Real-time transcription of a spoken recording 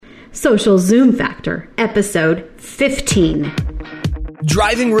Social Zoom Factor, episode 15.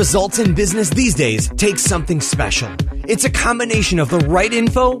 Driving results in business these days takes something special. It's a combination of the right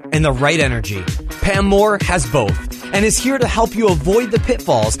info and the right energy. Pam Moore has both and is here to help you avoid the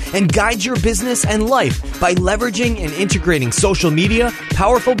pitfalls and guide your business and life by leveraging and integrating social media,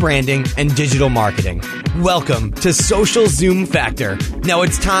 powerful branding, and digital marketing. Welcome to Social Zoom Factor. Now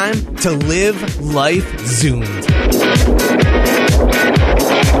it's time to live life zoomed.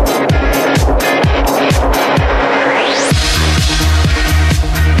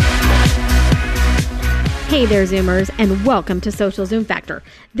 Hey there, Zoomers, and welcome to Social Zoom Factor.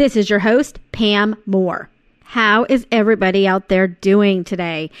 This is your host, Pam Moore. How is everybody out there doing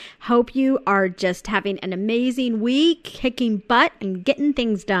today? Hope you are just having an amazing week, kicking butt and getting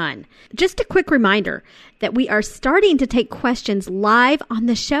things done. Just a quick reminder that we are starting to take questions live on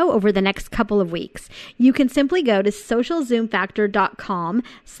the show over the next couple of weeks. You can simply go to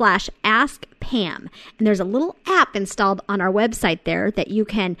socialzoomfactor.com/askpam. And there's a little app installed on our website there that you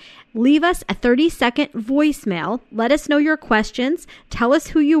can leave us a 30-second voicemail. Let us know your questions. Tell us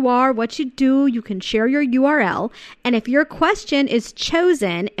who you are, what you do. You can share your URL. And if your question is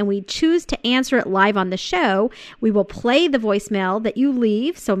chosen and we choose to answer it live on the show, we will play the voicemail that you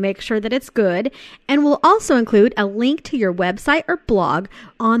leave. So make sure that it's good. And we'll also include a link to your website or blog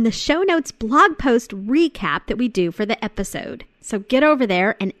on the show notes blog post recap that we do for the episode. So get over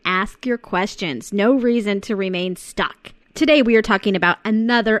there and ask your questions. No reason to remain stuck. Today we are talking about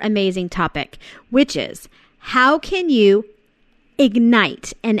another amazing topic, which is how can you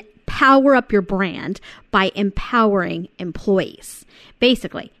ignite and power up your brand by empowering employees?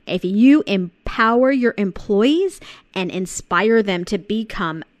 Basically, if you empower your employees and inspire them to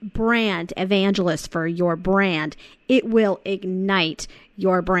become brand evangelists for your brand, it will ignite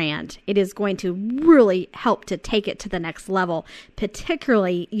your brand. It is going to really help to take it to the next level,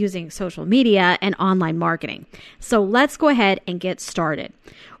 particularly using social media and online marketing. So let's go ahead and get started.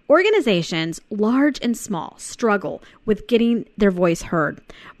 Organizations, large and small, struggle with getting their voice heard.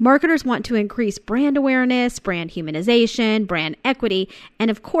 Marketers want to increase brand awareness, brand humanization, brand equity,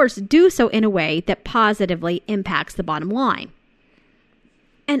 and of course, do so in a way that positively impacts the bottom line.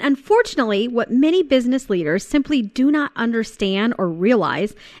 And unfortunately, what many business leaders simply do not understand or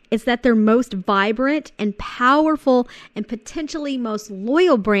realize is that their most vibrant and powerful and potentially most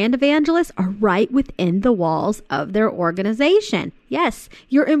loyal brand evangelists are right within the walls of their organization. Yes,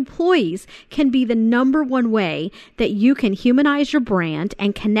 your employees can be the number one way that you can humanize your brand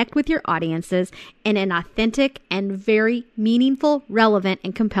and connect with your audiences in an authentic and very meaningful, relevant,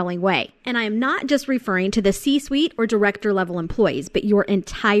 and compelling way. And I am not just referring to the C-suite or director level employees, but your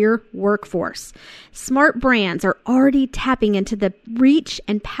entire workforce. Smart brands are already tapping into the reach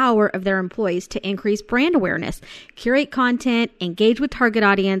and power of their employees to increase brand awareness, curate content, engage with target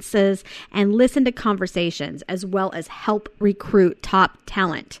audiences, and listen to conversations, as well as help recruit top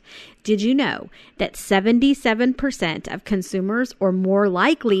talent. Did you know that 77% of consumers are more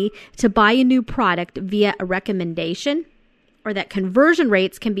likely to buy a new product via a recommendation? Or that conversion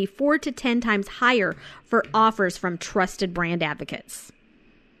rates can be 4 to 10 times higher for offers from trusted brand advocates?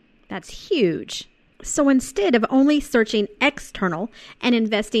 That's huge. So instead of only searching external and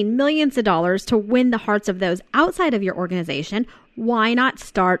investing millions of dollars to win the hearts of those outside of your organization, why not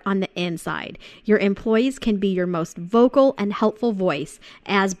start on the inside? Your employees can be your most vocal and helpful voice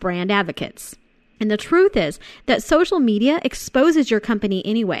as brand advocates. And the truth is that social media exposes your company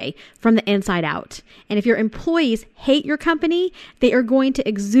anyway from the inside out. And if your employees hate your company, they are going to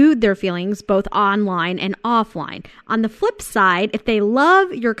exude their feelings both online and offline. On the flip side, if they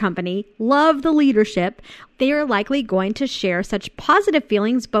love your company, love the leadership, they are likely going to share such positive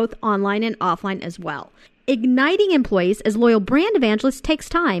feelings both online and offline as well. Igniting employees as loyal brand evangelists takes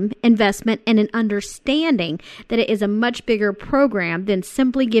time, investment, and an understanding that it is a much bigger program than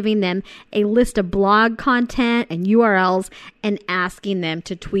simply giving them a list of blog content and URLs and asking them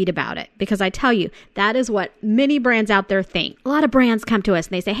to tweet about it. Because I tell you, that is what many brands out there think. A lot of brands come to us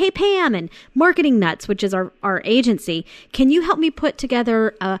and they say, hey, Pam and Marketing Nuts, which is our agency, can you help me put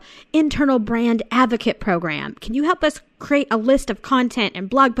together an internal brand advocate program? Can you help us create a list of content and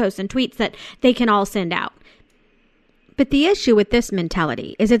blog posts and tweets that they can all send out? But the issue with this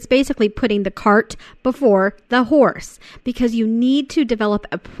mentality is it's basically putting the cart before the horse, because you need to develop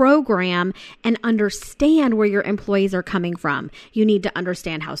a program and understand where your employees are coming from. You need to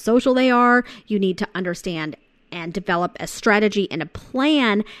understand how social they are. You need to understand and develop a strategy and a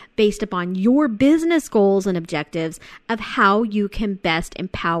plan based upon your business goals and objectives of how you can best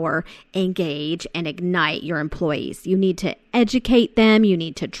empower, engage, and ignite your employees. You need to educate them. You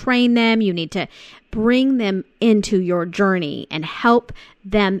need to train them. You need to bring them into your journey and help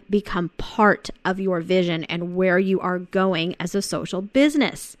them become part of your vision and where you are going as a social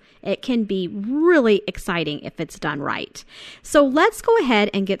business. It can be really exciting if it's done right. So let's go ahead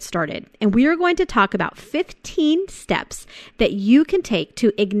and get started. And we are going to talk about 15 steps that you can take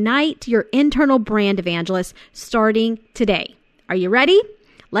to ignite your internal brand evangelist starting today. Are you ready?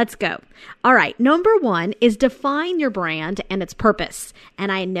 Let's go. All right. Number 1 is define your brand and its purpose.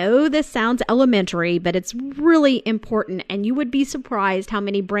 And I know this sounds elementary, but it's really important. And you would be surprised how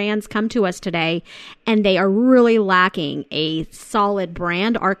many brands come to us today and they are really lacking a solid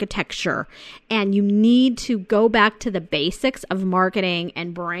brand architecture. And you need to go back to the basics of marketing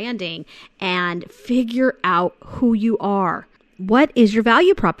and branding and figure out who you are. What is your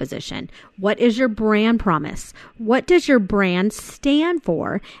value proposition? What is your brand promise? What does your brand stand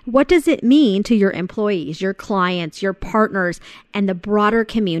for? What does it mean to your employees, your clients, your partners, and the broader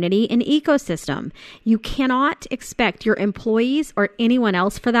community and ecosystem? You cannot expect your employees or anyone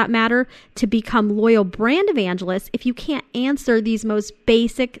else for that matter to become loyal brand evangelists if you can't answer these most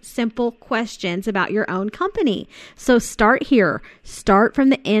basic, simple questions about your own company. So start here. Start from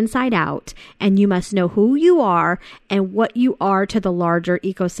the inside out, and you must know who you are and what you are to the larger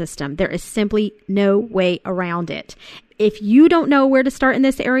ecosystem. There is simply no way around it. If you don't know where to start in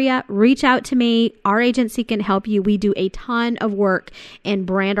this area, reach out to me. Our agency can help you. We do a ton of work in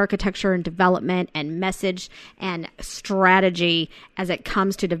brand architecture and development and message and strategy as it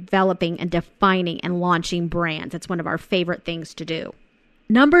comes to developing and defining and launching brands. It's one of our favorite things to do.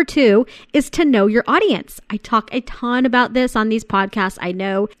 Number 2 is to know your audience. I talk a ton about this on these podcasts. I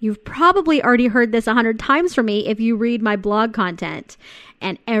know you've probably already heard this 100 times from me if you read my blog content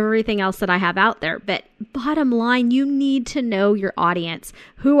and everything else that I have out there. But bottom line, you need to know your audience.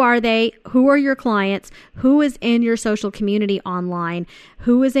 Who are they? Who are your clients? Who is in your social community online?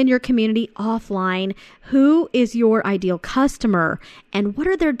 Who is in your community offline? Who is your ideal customer? And what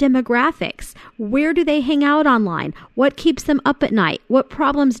are their demographics? Where do they hang out online? What keeps them up at night? What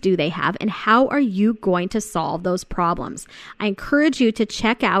problems do they have? And how are you going to solve those problems? I encourage you to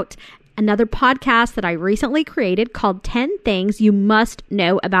check out another podcast that I recently created called 10 Things You Must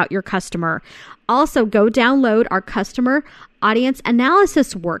Know About Your Customer. Also, go download our customer audience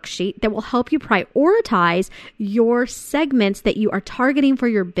analysis worksheet that will help you prioritize your segments that you are targeting for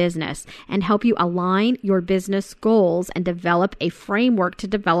your business and help you align your business goals and develop a framework to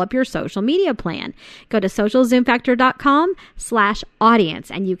develop your social media plan. Go to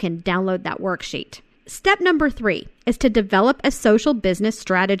socialzoomfactor.com/audience and you can download that worksheet. Step number 3 is to develop a social business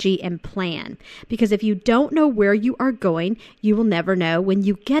strategy and plan, because if you don't know where you are going, you will never know when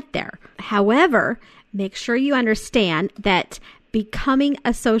you get there. However, make sure you understand that becoming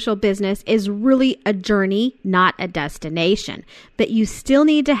a social business is really a journey, not a destination. But you still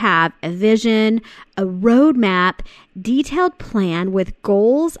need to have a vision, a roadmap, detailed plan with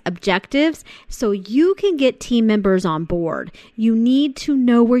goals, objectives, so you can get team members on board. You need to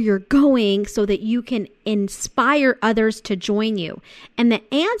know where you're going so that you can inspire others to join you. And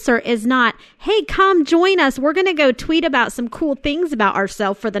the answer is not, hey, come join us. We're going to go tweet about some cool things about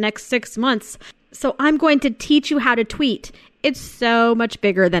ourselves for the next 6 months. So I'm going to teach you how to tweet. It's so much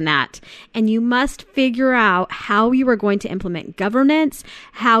bigger than that. And you must figure out how you are going to implement governance,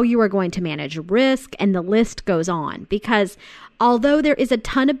 how you are going to manage risk, and the list goes on. Because although there is a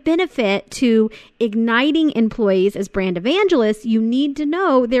ton of benefit to igniting employees as brand evangelists, you need to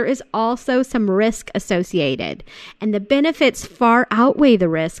know there is also some risk associated. And the benefits far outweigh the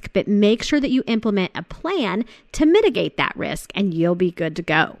risk, but make sure that you implement a plan to mitigate that risk and you'll be good to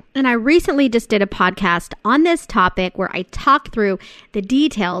go. And I recently just did a podcast on this topic where I talked through the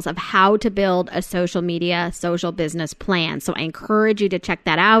details of how to build a social media, social business plan. So I encourage you to check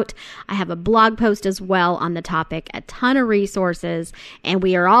that out. I have a blog post as well on the topic, a ton of resources, and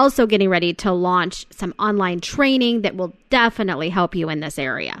we are also getting ready to launch some online training that will definitely help you in this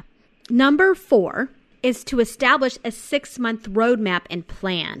area. Number 4 is to establish a 6-month roadmap and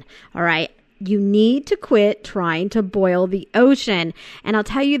plan. All right. You need to quit trying to boil the ocean. And I'll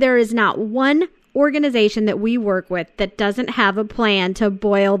tell you, there is not one organization that we work with that doesn't have a plan to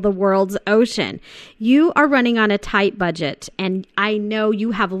boil the world's ocean. You are running on a tight budget, and I know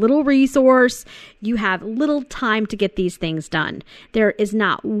you have little resource, you have little time to get these things done. There is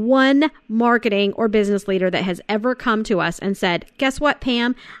not one marketing or business leader that has ever come to us and said, guess what,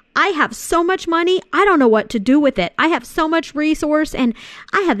 Pam? I have so much money, I don't know what to do with it. I have so much resource, and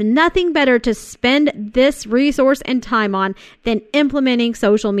I have nothing better to spend this resource and time on than implementing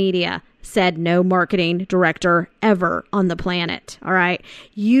social media, said no marketing director ever on the planet. All right.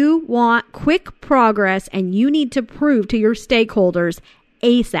 You want quick progress, and you need to prove to your stakeholders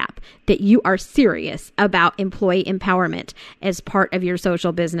ASAP that you are serious about employee empowerment as part of your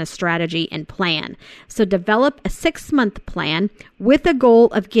social business strategy and plan. So develop a 6-month plan with a goal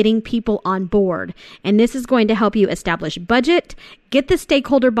of getting people on board. And this is going to help you establish budget, get the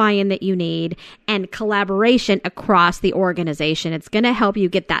stakeholder buy-in that you need, and collaboration across the organization. It's going to help you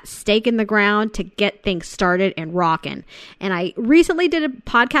get that stake in the ground to get things started and rocking. And I recently did a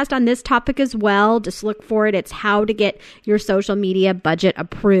podcast on this topic as well. Just look for it. It's how to get your social media budget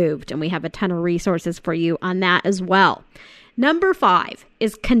approved. And we have a ton of resources for you on that as well. Number 5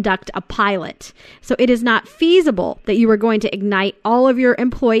 is conduct a pilot. So it is not feasible that you are going to ignite all of your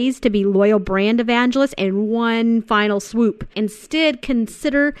employees to be loyal brand evangelists in one final swoop. Instead,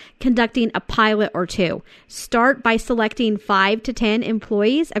 consider conducting a pilot or 2. Start by selecting 5 to 10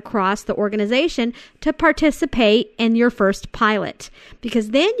 employees across the organization to participate in your first pilot, because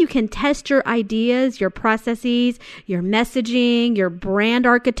then you can test your ideas, your processes, your messaging, your brand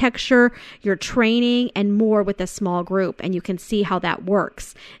architecture, your training, and more with a small group, and you can see how that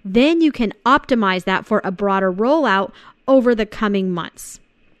works. Then you can optimize that for a broader rollout over the coming months.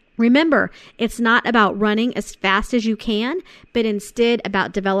 Remember, it's not about running as fast as you can, but instead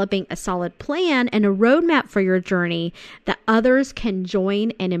about developing a solid plan and a roadmap for your journey that others can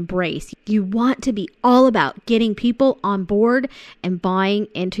join and embrace. You want to be all about getting people on board and buying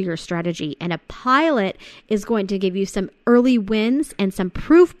into your strategy. And a pilot is going to give you some early wins and some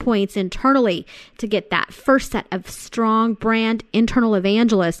proof points internally to get that first set of strong brand internal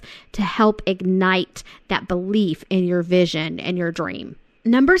evangelists to help ignite that belief in your vision and your dream.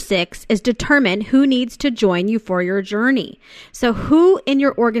 Number 6 is determine who needs to join you for your journey. So who in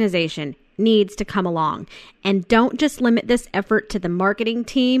your organization needs to come along? And don't just limit this effort to the marketing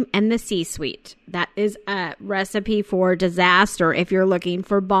team and the C-suite. That is a recipe for disaster if you're looking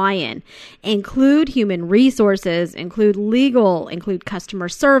for buy-in. Include human resources, include legal, include customer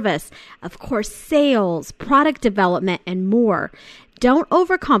service, of course, sales, product development, and more. Don't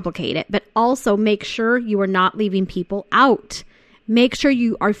overcomplicate it, but also make sure you are not leaving people out. Make sure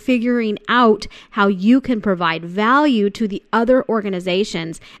you are figuring out how you can provide value to the other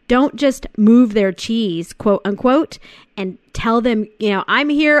organizations. Don't just move their cheese, quote unquote, and tell them, I'm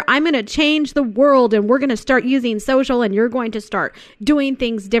here, I'm going to change the world, and we're going to start using social, and you're going to start doing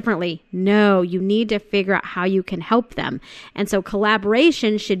things differently. No, you need to figure out how you can help them. And so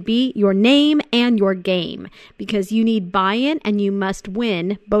collaboration should be your name and your game, because you need buy-in and you must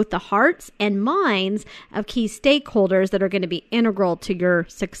win both the hearts and minds of key stakeholders that are going to be integral to your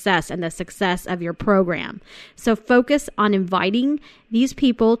success and the success of your program. So focus on inviting these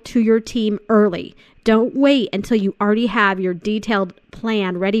people to your team early. Don't wait until you already have your detailed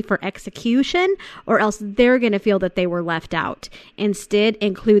plan ready for execution, or else they're going to feel that they were left out. Instead,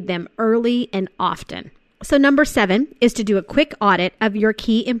 include them early and often. So number 7 is to do a quick audit of your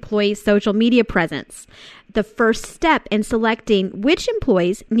key employees' social media presence. The first step in selecting which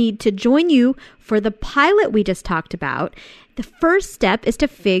employees need to join you for the pilot we just talked about, the first step is to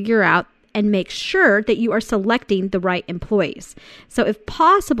figure out and make sure that you are selecting the right employees. So if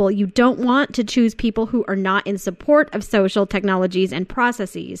possible, you don't want to choose people who are not in support of social technologies and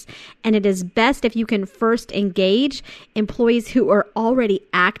processes. And it is best if you can first engage employees who are already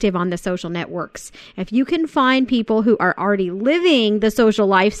active on the social networks. If you can find people who are already living the social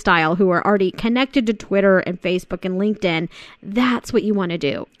lifestyle, who are already connected to Twitter and Facebook and LinkedIn, that's what you want to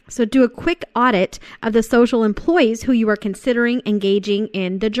do. So do a quick audit of the social employees who you are considering engaging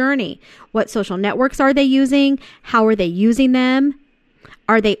in the journey. What social networks are they using? How are they using them?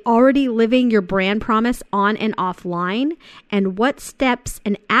 Are they already living your brand promise on and offline? And what steps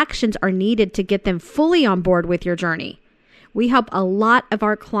and actions are needed to get them fully on board with your journey? We help a lot of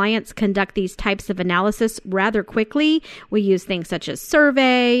our clients conduct these types of analysis rather quickly. We use things such as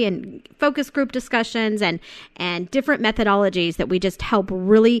survey and focus group discussions and different methodologies that we just help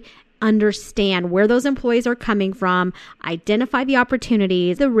really understand where those employees are coming from, identify the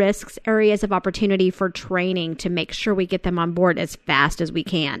opportunities, the risks, areas of opportunity for training to make sure we get them on board as fast as we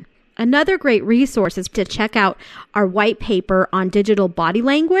can. Another great resource is to check out our white paper on digital body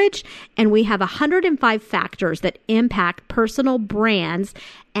language. And we have 105 factors that impact personal brands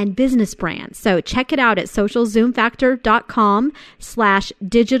and business brands. So check it out at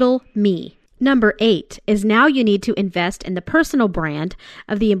socialzoomfactor.com/digitalme. Number 8 is now you need to invest in the personal brand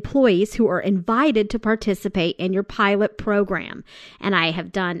of the employees who are invited to participate in your pilot program. And I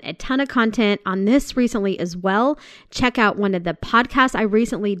have done a ton of content on this recently as well. Check out one of the podcasts I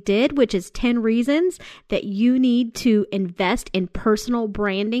recently did, which is 10 reasons that you need to invest in personal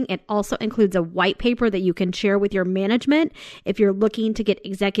branding. It also includes a white paper that you can share with your management if you're looking to get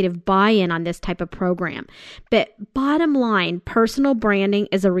executive buy-in on this type of program. But bottom line, personal branding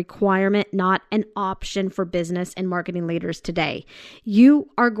is a requirement, not an option for business and marketing leaders today. You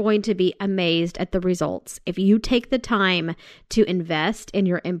are going to be amazed at the results if you take the time to invest in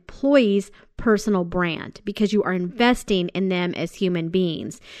your employees' personal brand, because you are investing in them as human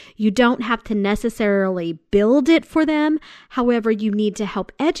beings. You don't have to necessarily build it for them. However, you need to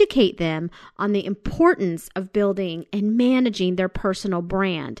help educate them on the importance of building and managing their personal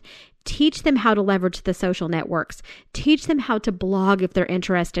brand. Teach them how to leverage the social networks. Teach them how to blog if they're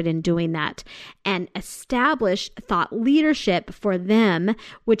interested in doing that. And establish thought leadership for them,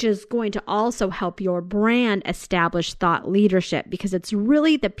 which is going to also help your brand establish thought leadership, because it's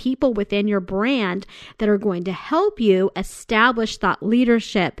really the people within your brand that are going to help you establish thought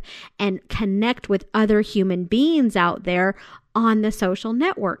leadership and connect with other human beings out there on the social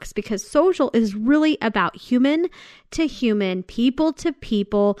networks, because social is really about human to human, people to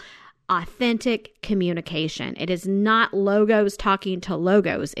people, authentic communication. It is not logos talking to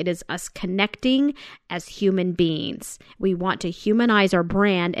logos. It is us connecting as human beings. We want to humanize our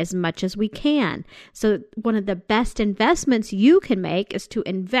brand as much as we can. So one of the best investments you can make is to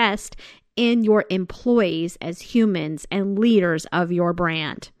invest in your employees as humans and leaders of your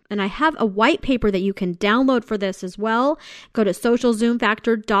brand. And I have a white paper that you can download for this as well. Go to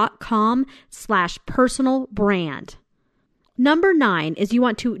socialzoomfactor.com/personal brand. Number 9 is you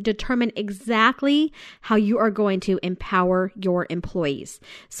want to determine exactly how you are going to empower your employees.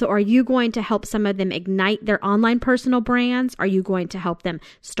 So are you going to help some of them ignite their online personal brands? Are you going to help them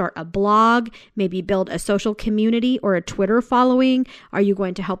start a blog, maybe build a social community or a Twitter following? Are you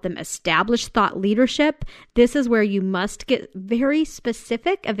going to help them establish thought leadership? This is where you must get very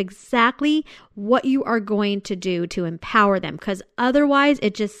specific of exactly what you are going to do to empower them, because otherwise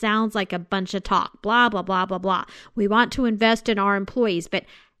it just sounds like a bunch of talk, blah, blah, blah, blah, blah. We want to invest in our employees, but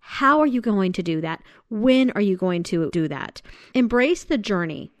how are you going to do that? When are you going to do that? Embrace the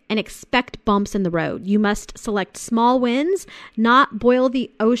journey and expect bumps in the road. You must select small wins, not boil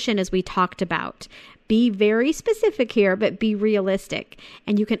the ocean as we talked about. Be very specific here, but be realistic.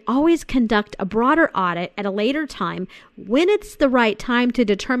 And you can always conduct a broader audit at a later time when it's the right time to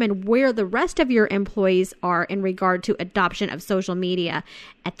determine where the rest of your employees are in regard to adoption of social media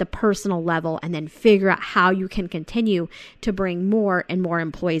at the personal level, and then figure out how you can continue to bring more and more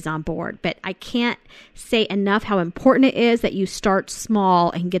employees on board. But I can't say enough how important it is that you start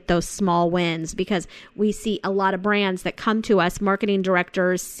small and get those small wins, because we see a lot of brands that come to us, marketing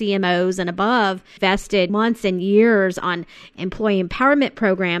directors, CMOs and above, invested months and years on employee empowerment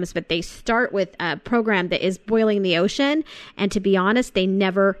programs, but they start with a program that is boiling the ocean. And to be honest, they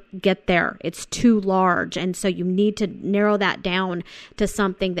never get there. It's too large. And so you need to narrow that down to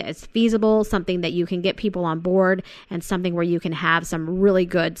something that is feasible, something that you can get people on board, and something where you can have some really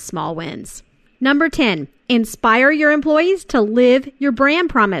good small wins. Number 10, inspire your employees to live your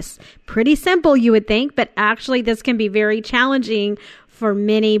brand promise. Pretty simple, you would think, but actually this can be very challenging for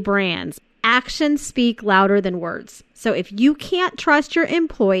many brands. Actions speak louder than words. So if you can't trust your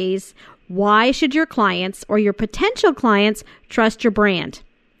employees, why should your clients or your potential clients trust your brand?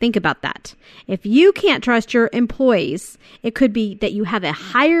 Think about that. If you can't trust your employees, it could be that you have a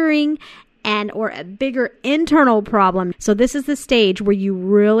hiring and or a bigger internal problem. So this is the stage where you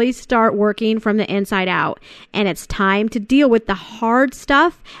really start working from the inside out, and it's time to deal with the hard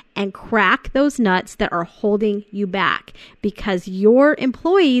stuff and crack those nuts that are holding you back, because your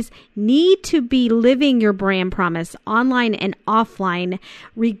employees need to be living your brand promise online and offline,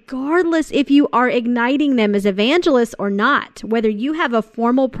 regardless if you are igniting them as evangelists or not. Whether you have a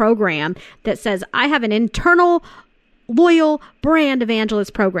formal program that says, I have an internal loyal brand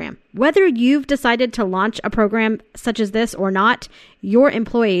evangelist program. Whether you've decided to launch a program such as this or not, your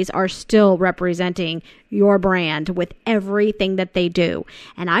employees are still representing your brand with everything that they do.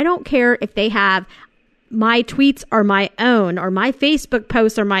 And I don't care if they have my tweets are my own, or my Facebook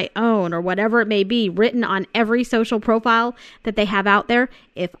posts are my own, or whatever it may be, written on every social profile that they have out there,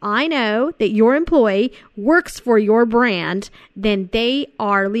 if I know that your employee works for your brand, then they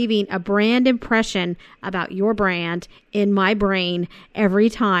are leaving a brand impression about your brand in my brain every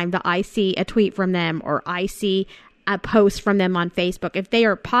time that I see a tweet from them or I see a post from them on Facebook. If they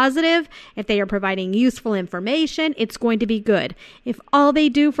are positive, if they are providing useful information, it's going to be good. If all they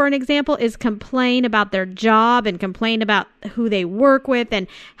do, for an example, is complain about their job and complain about who they work with and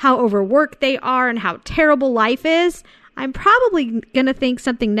how overworked they are and how terrible life is, I'm probably going to think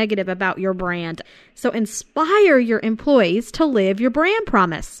something negative about your brand. So inspire your employees to live your brand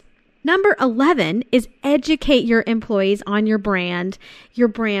promise. Number 11 is educate your employees on your brand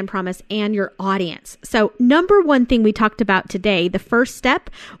promise, and your audience. So number one thing we talked about today, the first step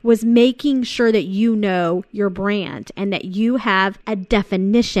was making sure that you know your brand and that you have a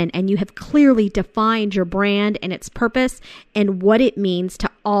definition and you have clearly defined your brand and its purpose and what it means to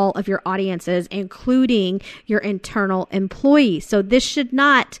all of your audiences, including your internal employees. So this should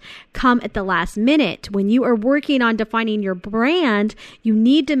not come at the last minute. When you are working on defining your brand, you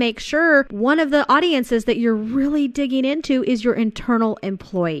need to make sure one of the audiences that you're really digging into is your internal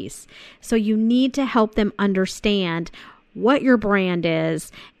employees. So you need to help them understand what your brand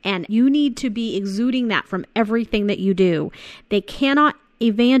is, and you need to be exuding that from everything that you do. They cannot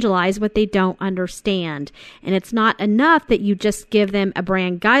evangelize what they don't understand. And it's not enough that you just give them a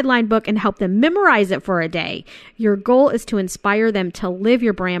brand guideline book and help them memorize it for a day. Your goal is to inspire them to live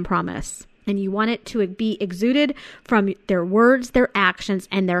your brand promise. And you want it to be exuded from their words, their actions,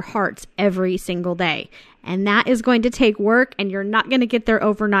 and their hearts every single day. And that is going to take work, and you're not going to get there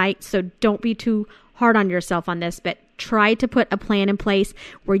overnight. So don't be too hard on yourself on this, but try to put a plan in place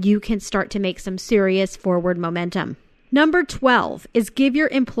where you can start to make some serious forward momentum. Number 12 is give your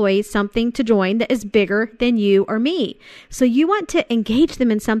employees something to join that is bigger than you or me. So you want to engage them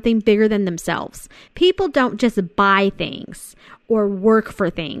in something bigger than themselves. People don't just buy things or work for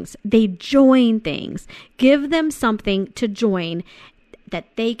things. They join things. Give them something to join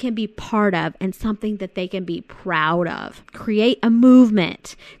that they can be part of and something that they can be proud of. Create a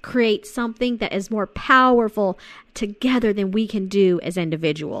movement. Create something that is more powerful together than we can do as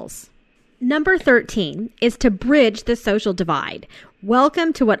individuals. Number 13 is to bridge the social divide.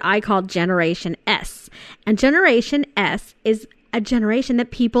 Welcome to what I call Generation S. And Generation S is a generation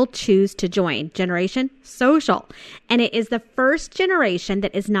that people choose to join. Generation Social. And it is the first generation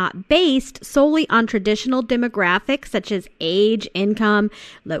that is not based solely on traditional demographics such as age, income,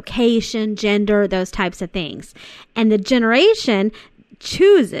 location, gender, those types of things. And the generation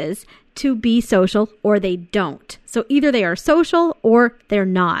chooses to be social or they don't. So either they are social or they're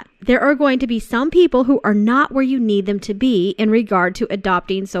not. There are going to be some people who are not where you need them to be in regard to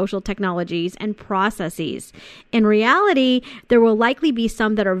adopting social technologies and processes. In reality, there will likely be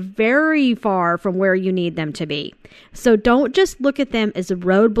some that are very far from where you need them to be. So don't just look at them as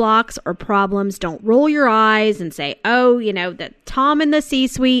roadblocks or problems. Don't roll your eyes and say, oh, that Tom in the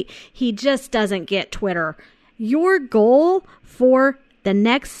C-suite, he just doesn't get Twitter. Your goal for the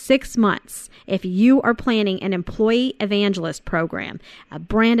next 6 months, if you are planning an employee evangelist program, a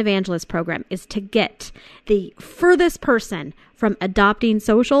brand evangelist program, is to get the furthest person from adopting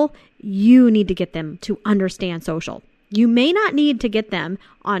social. You need to get them to understand social. You may not need to get them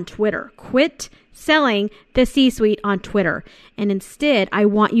on Twitter. Quit selling the C-suite on Twitter. And instead, I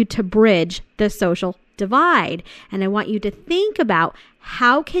want you to bridge the social divide. And I want you to think about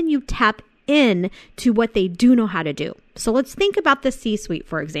how can you tap in to what they do know how to do. So let's think about the C-suite,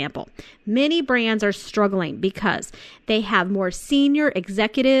 for example. Many brands are struggling because they have more senior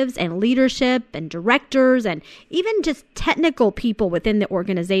executives and leadership and directors and even just technical people within the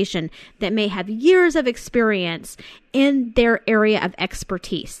organization that may have years of experience in their area of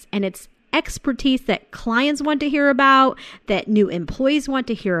expertise. And it's expertise that clients want to hear about, that new employees want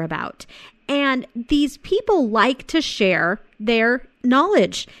to hear about. And these people like to share their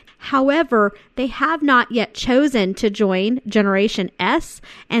knowledge. However, they have not yet chosen to join Generation S,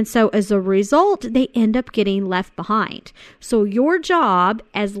 and so as a result, they end up getting left behind. So your job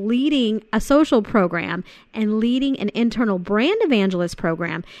as leading a social program and leading an internal brand evangelist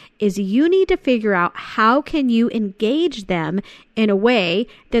program is you need to figure out how can you engage them in a way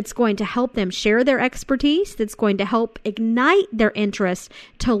that's going to help them share their expertise, that's going to help ignite their interest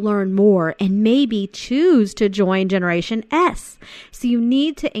to learn more and maybe choose to join Generation S. So you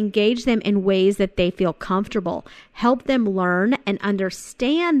need to engage them in ways that they feel comfortable, help them learn and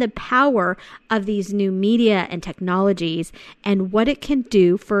understand the power of these new media and technologies and what it can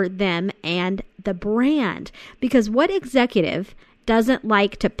do for them and the brand. Because what executive doesn't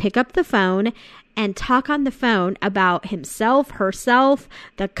like to pick up the phone and talk on the phone about himself, herself,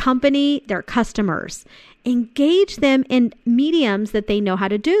 the company, their customers. Engage them in mediums that they know how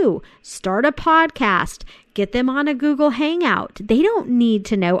to do. Start a podcast. Get them on a Google Hangout. They don't need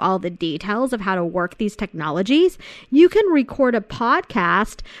to know all the details of how to work these technologies. You can record a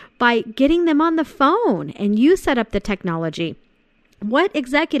podcast by getting them on the phone and you set up the technology. What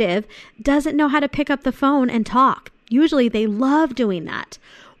executive doesn't know how to pick up the phone and talk? Usually they love doing that.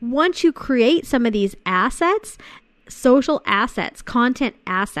 Once you create some of these assets, social assets, content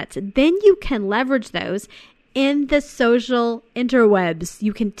assets, then you can leverage those in the social interwebs.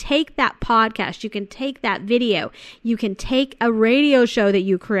 You can take that podcast, you can take that video, you can take a radio show that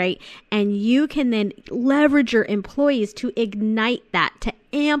you create, and you can then leverage your employees to ignite that, to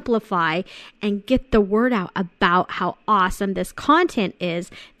amplify and get the word out about how awesome this content is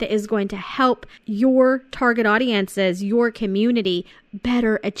that is going to help your target audiences, your community,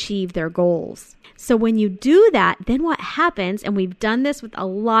 better achieve their goals. So when you do that, then what happens, and we've done this with a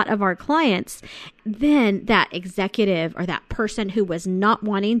lot of our clients, then that executive or that person who was not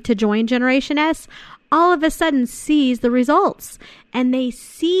wanting to join Generation S all of a sudden sees the results. And they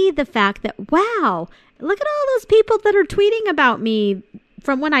see the fact that, wow, look at all those people that are tweeting about me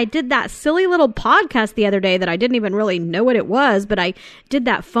from when I did that silly little podcast the other day that I didn't even really know what it was, but I did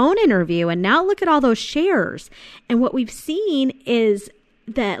that phone interview, and now look at all those shares. And what we've seen is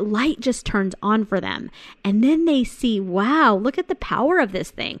the light just turns on for them. And then they see, wow, look at the power of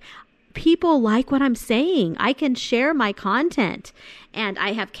this thing. People like what I'm saying. I can share my content. And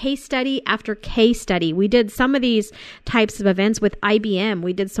I have case study after case study. We did some of these types of events with IBM.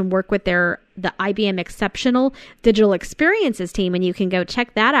 We did some work with the IBM Exceptional Digital Experiences team, and you can go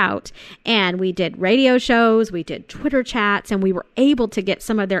check that out. And we did radio shows, we did Twitter chats, and we were able to get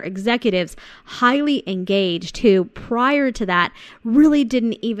some of their executives highly engaged who prior to that really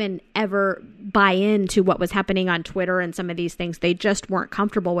didn't even ever buy into what was happening on Twitter and some of these things. They just weren't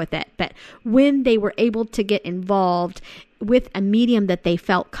comfortable with it. But when they were able to get involved with a medium that they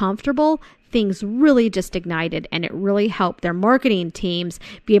felt comfortable, things really just ignited, and it really helped their marketing teams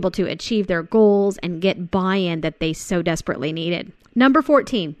be able to achieve their goals and get buy-in that they so desperately needed. Number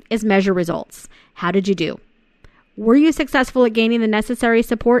 14 is measure results. How did you do? Were you successful at gaining the necessary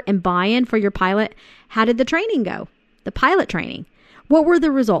support and buy-in for your pilot? How did the training go? The pilot training. What were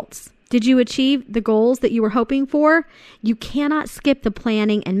the results? Did you achieve the goals that you were hoping for? You cannot skip the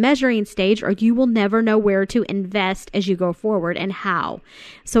planning and measuring stage, or you will never know where to invest as you go forward and how.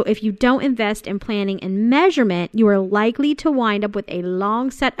 So if you don't invest in planning and measurement, you are likely to wind up with a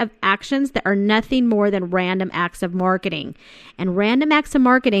long set of actions that are nothing more than random acts of marketing. And random acts of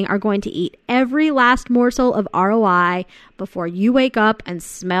marketing are going to eat every last morsel of ROI before you wake up and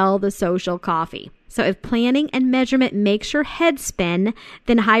smell the social coffee. So if planning and measurement makes your head spin,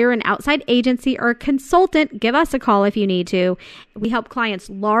 then hire an outside agency or a consultant. Give us a call if you need to. We help clients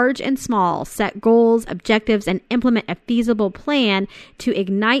large and small set goals, objectives, and implement a feasible plan to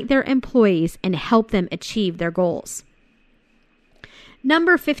ignite their employees and help them achieve their goals.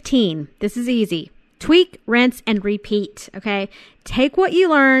 Number 15. This is easy. Tweak, rinse, and repeat, okay? Take what you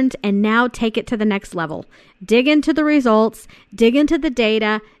learned and now take it to the next level. Dig into the results, dig into the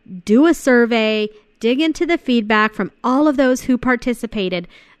data, do a survey, dig into the feedback from all of those who participated.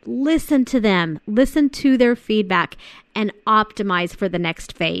 Listen to them, listen to their feedback, and optimize for the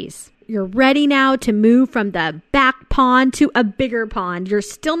next phase. You're ready now to move from the back pond to a bigger pond. You're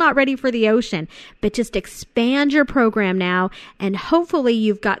still not ready for the ocean, but just expand your program now, and hopefully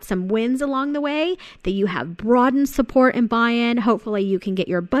you've got some wins along the way, that you have broadened support and buy-in. Hopefully you can get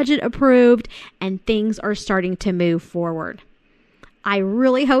your budget approved and things are starting to move forward. I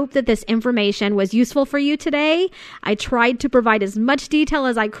really hope that this information was useful for you today. I tried to provide as much detail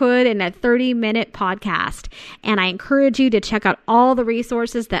as I could in a 30-minute podcast, and I encourage you to check out all the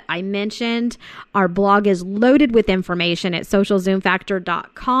resources that I mentioned. Our blog is loaded with information at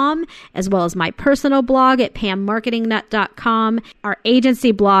socialzoomfactor.com, as well as my personal blog at pammarketingnut.com, our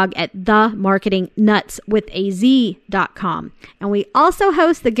agency blog at themarketingnuts.com. And we also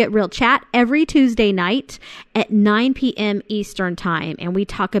host the Get Real Chat every Tuesday night at 9 p.m. Eastern Time. And we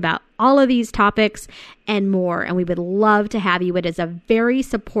talk about all of these topics and more. And we would love to have you. It is a very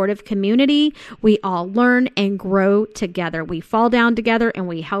supportive community. We all learn and grow together. We fall down together and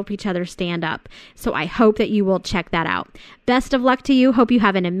we help each other stand up. So I hope that you will check that out. Best of luck to you. Hope you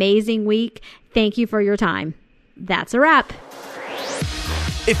have an amazing week. Thank you for your time. That's a wrap.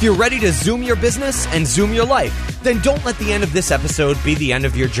 If you're ready to zoom your business and zoom your life, then don't let the end of this episode be the end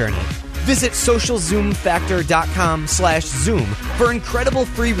of your journey. Visit socialzoomfactor.com/Zoom for incredible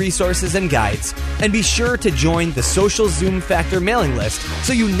free resources and guides. And be sure to join the Social Zoom Factor mailing list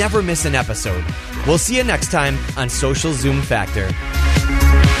so you never miss an episode. We'll see you next time on Social Zoom Factor.